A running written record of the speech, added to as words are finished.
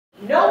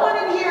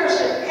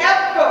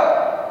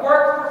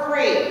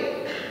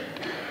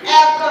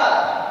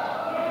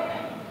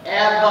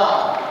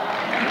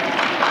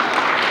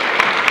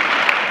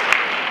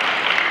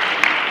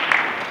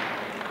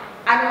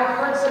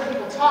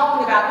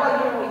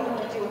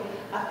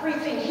free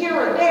thing here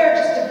or there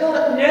just to build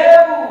up.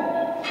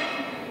 No.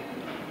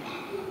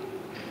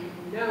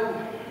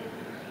 No.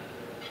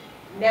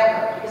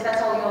 Never, because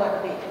that's all you'll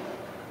ever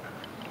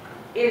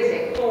be. It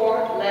is a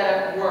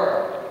 4-letter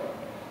word.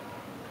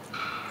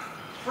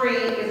 Free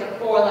is a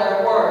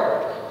 4-letter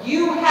word.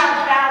 You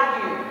have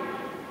value.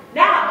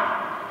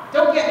 Now,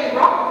 don't get me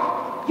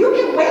wrong. You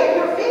can waive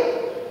your fee.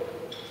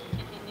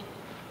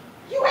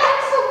 You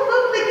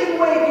absolutely can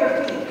waive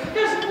your fee.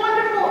 There's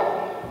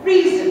wonderful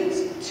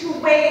reasons to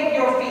waive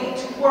your fee,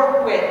 to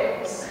work with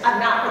a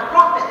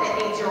not-for-profit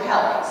that needs your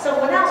help,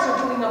 someone else,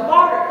 or doing a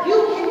barter.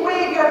 You can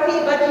waive your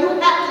fee, but you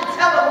have to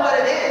tell them what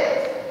it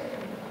is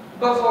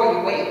before you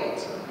waive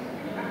it.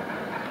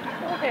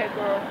 Go ahead,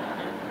 girl.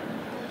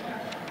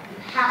 You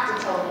have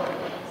to tell them what it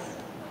is.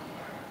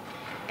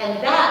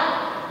 And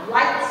that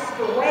lights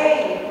the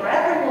way for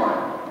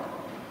everyone.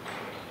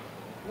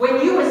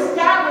 When you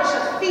establish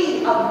a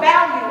fee of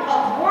value,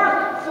 of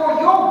worth for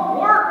your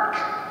work,